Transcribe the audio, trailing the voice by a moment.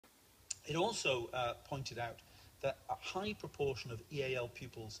It also pointed out that a high proportion of EAL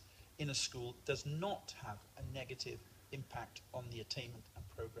pupils in a school does not have a negative impact on the attainment and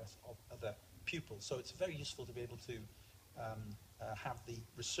progress of other pupils. So it's very useful to be able to have the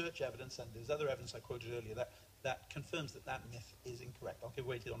research evidence, and there's other evidence I quoted earlier that confirms that that myth is incorrect. I'll give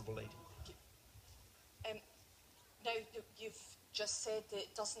way to the Honourable Lady. Now, you've just said that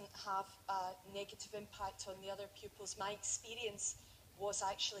it doesn't have a negative impact on the other pupils. My experience was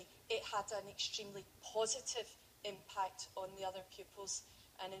actually it had an extremely positive impact on the other pupils,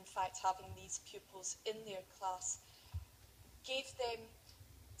 and in fact having these pupils in their class gave them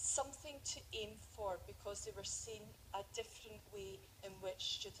something to aim for, because they were seeing a different way in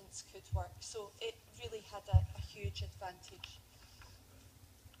which students could work. So it really had a huge advantage.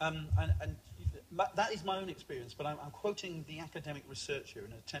 That is my own experience, but I'm quoting the academic research here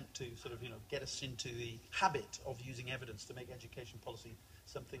in an attempt to sort of, get us into the habit of using evidence to make education policy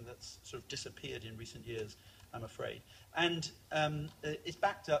something that's sort of disappeared in recent years, I'm afraid. And it's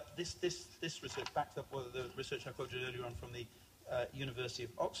backed up, this research backed up the research I quoted earlier on from the University of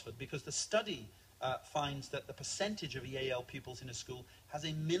Oxford, because the study finds that the percentage of EAL pupils in a school has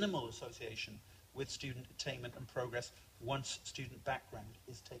a minimal association with student attainment and progress once student background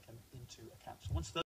is taken into account. So once